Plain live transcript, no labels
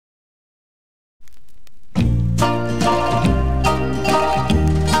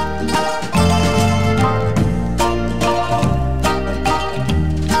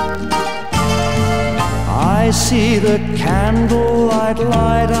the candlelight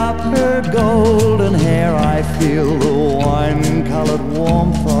light up her golden hair. I feel the wine-colored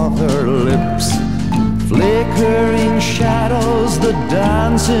warmth of her lips, flickering shadows that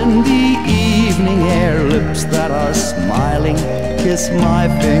dance in the evening air. Lips that are smiling kiss my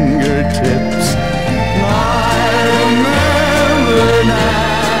fingertips. I remember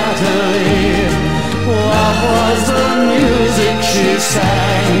Natalie. What was the music she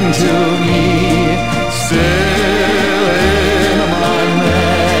sang to me? Still in my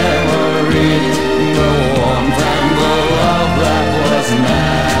memory, the warmth and the love that was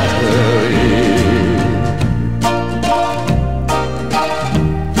Natalie.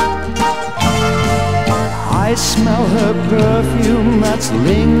 I smell her perfume that's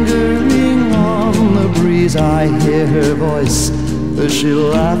lingering on the breeze. I hear her voice as she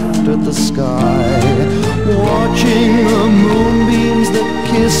laughed at the sky, watching the moonbeams that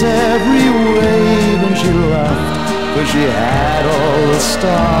kiss every wave. And she laughed, for she had all the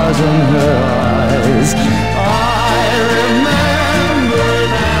stars in her eyes.